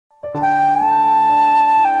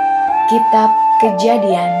Kitab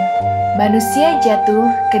Kejadian. Manusia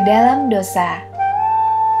jatuh ke dalam dosa.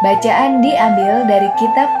 Bacaan diambil dari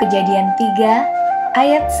Kitab Kejadian 3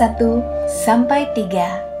 ayat 1-3.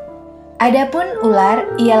 Adapun ular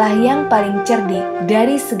ialah yang paling cerdik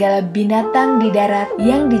dari segala binatang di darat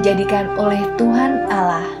yang dijadikan oleh Tuhan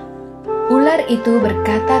Allah. Ular itu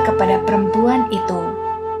berkata kepada perempuan itu,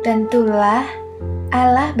 "Tentulah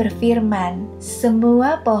Allah berfirman,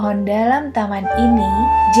 semua pohon dalam taman ini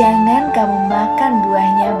jangan kamu makan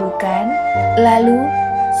buahnya, bukan?" Lalu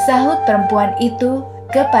sahut perempuan itu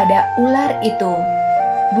kepada ular itu,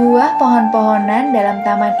 "Buah pohon-pohonan dalam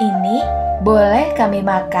taman ini boleh kami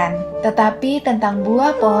makan, tetapi tentang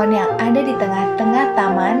buah pohon yang ada di tengah-tengah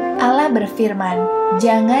taman, Allah berfirman,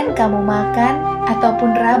 jangan kamu makan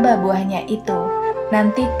ataupun raba buahnya itu,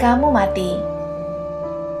 nanti kamu mati."